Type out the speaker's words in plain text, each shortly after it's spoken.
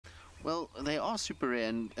Well, they are super rare,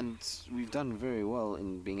 and we've done very well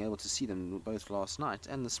in being able to see them both last night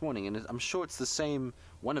and this morning. And I'm sure it's the same,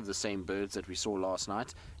 one of the same birds that we saw last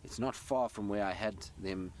night. It's not far from where I had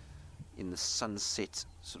them in the sunset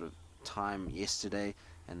sort of time yesterday,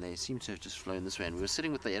 and they seem to have just flown this way. And we were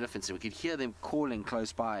sitting with the elephants, and we could hear them calling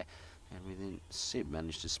close by. And we then, Seb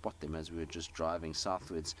managed to spot them as we were just driving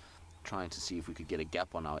southwards, trying to see if we could get a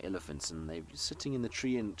gap on our elephants, and they're sitting in the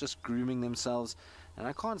tree and just grooming themselves. And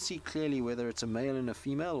I can't see clearly whether it's a male and a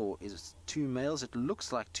female, or is it two males. It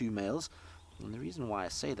looks like two males, and the reason why I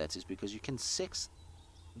say that is because you can sex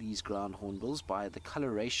these ground hornbills by the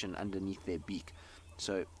coloration underneath their beak.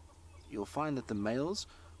 So you'll find that the males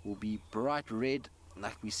will be bright red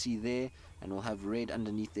like we see there, and will have red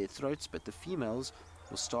underneath their throats, but the females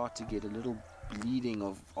will start to get a little bleeding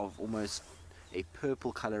of almost a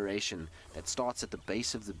purple coloration that starts at the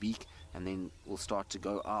base of the beak and then will start to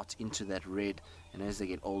go out into that red, and as they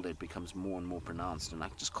get older it becomes more and more pronounced. And I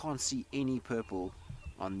just can't see any purple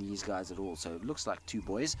on these guys at all, so it looks like two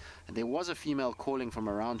boys. And there was a female calling from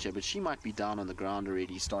around here, but she might be down on the ground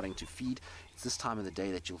already starting to feed. It's this time of the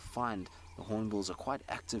day that you'll find the hornbills are quite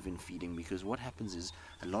active in feeding, because what happens is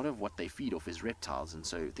a lot of what they feed off is reptiles, and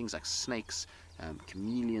so things like snakes,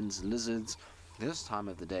 chameleons, lizards. This time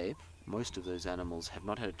of the day most of those animals have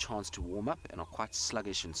not had a chance to warm up and are quite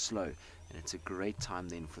sluggish and slow, and it's a great time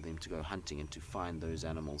then for them to go hunting and to find those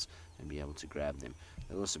animals and be able to grab them.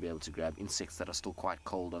 They'll also be able to grab insects that are still quite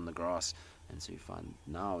cold on the grass, and so you find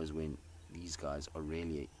now is when these guys are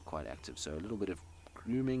really quite active. So a little bit of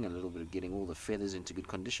grooming, a little bit of getting all the feathers into good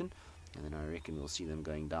condition, and then I reckon we'll see them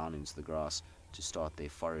going down into the grass to start their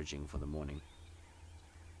foraging for the morning.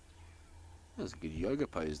 That was a good yoga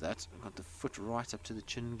pose, that. Got the foot right up to the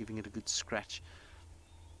chin, giving it a good scratch.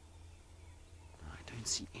 I don't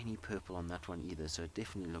see any purple on that one either, so it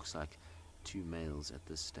definitely looks like two males at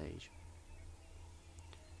this stage.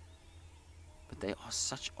 But they are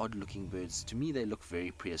such odd looking birds. To me they look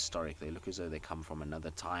very prehistoric. They look as though they come from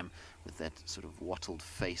another time, with that sort of wattled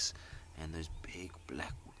face and those big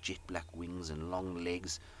black, jet black wings and long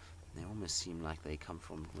legs. They almost seem like they come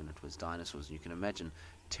from when it was dinosaurs. You can imagine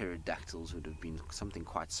pterodactyls would have been something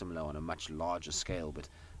quite similar on a much larger scale, but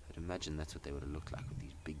I'd imagine that's what they would have looked like, with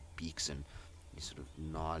these big beaks and these sort of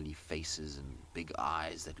gnarly faces and big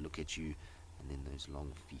eyes that look at you, and then those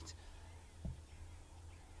long feet.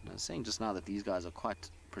 And I was saying just now that these guys are quite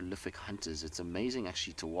prolific hunters. It's amazing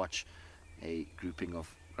actually to watch a grouping of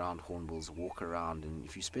ground hornbills walk around, and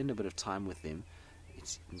if you spend a bit of time with them,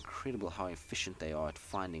 it's incredible how efficient they are at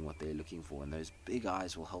finding what they're looking for, and those big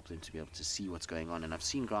eyes will help them to be able to see what's going on. And I've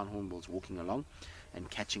seen ground hornbills walking along and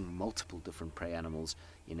catching multiple different prey animals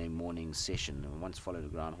in a morning session. I once followed a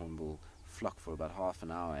ground hornbill flock for about half an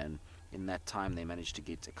hour, and in that time they managed to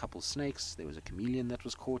get a couple snakes, there was a chameleon that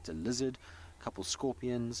was caught, a lizard, a couple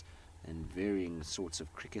scorpions, and varying sorts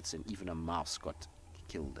of crickets, and even a mouse got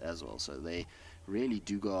killed as well. So they really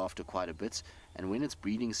do go after quite a bit, and when it's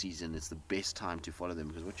breeding season it's the best time to follow them,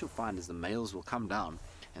 because what you'll find is the males will come down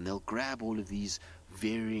and they'll grab all of these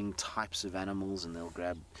varying types of animals, and they'll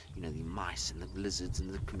grab, you know, the mice and the lizards and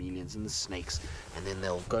the chameleons and the snakes, and then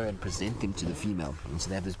they'll go and present them to the female. And so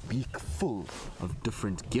they have this beak full of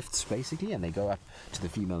different gifts basically, and they go up to the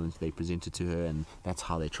female and they present it to her, and that's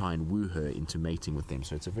how they try and woo her into mating with them.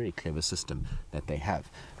 So it's a very clever system that they have.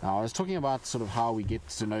 Now I was talking about sort of how we get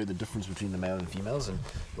to know the difference between the male and females, and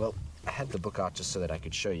well, I had the book out just so that I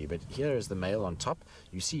could show you, but here is the male on top.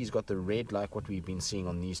 You see he's got the red like what we've been seeing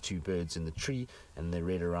on these two birds in the tree, and the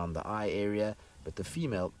red around the eye area. But the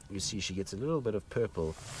female, you see she gets a little bit of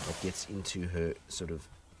purple that gets into her sort of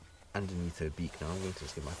underneath her beak. Now I'm going to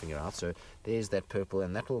just get my finger out. So there's that purple,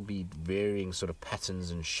 and that will be varying sort of patterns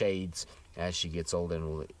and shades as she gets older, and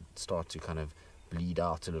will start to kind of bleed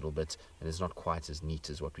out a little bit, and it's not quite as neat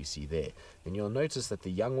as what we see there. Then you'll notice that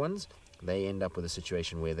the young ones, they end up with a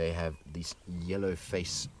situation where they have this yellow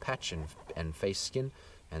face patch and face skin,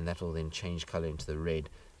 and that will then change color into the red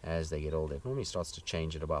as they get older. It normally starts to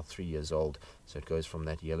change at about 3 years old, so it goes from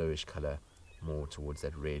that yellowish color more towards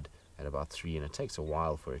that red at about 3, and it takes a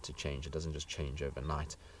while for it to change. It doesn't just change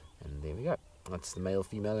overnight. And there we go. That's the male,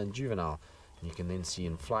 female, and juvenile. And you can then see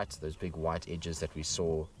in flight those big white edges that we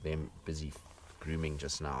saw them busy grooming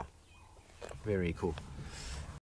just now. Very cool.